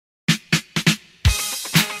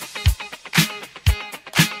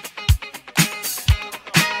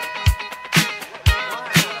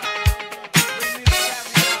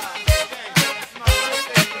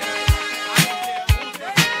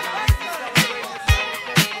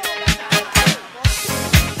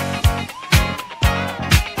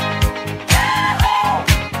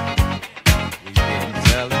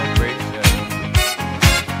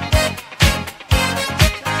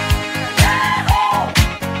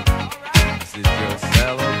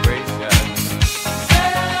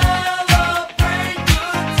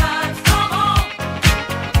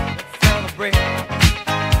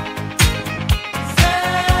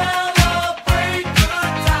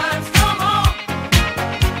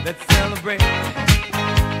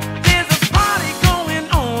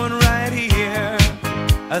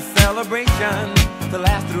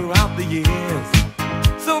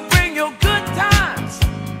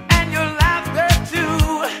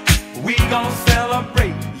gonna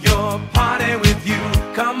celebrate your party with you.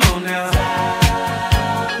 Come on now.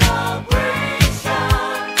 Celebration.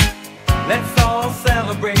 Let's all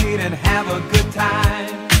celebrate and have a good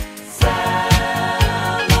time. Celebration.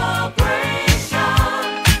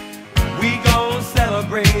 We gonna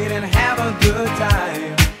celebrate and have a good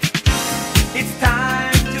time. It's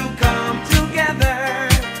time to come together.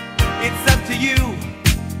 It's up to you.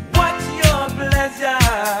 What's your pleasure?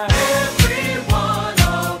 Everyone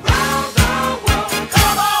around the world,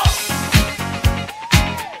 come on!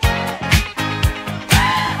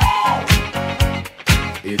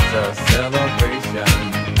 It's a celebration.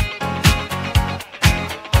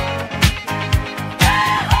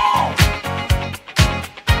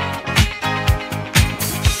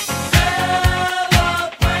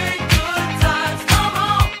 Celebrate good times, come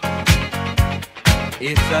on!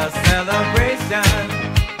 It's a celebration.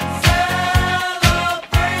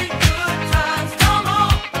 Celebrate good times, come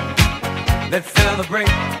on! Let's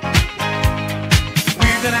celebrate.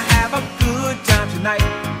 We're gonna have a good time tonight.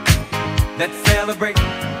 Let's celebrate.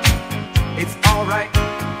 It's alright.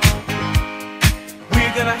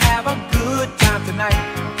 We're gonna have a good time tonight.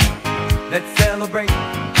 Let's celebrate.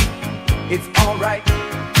 It's alright.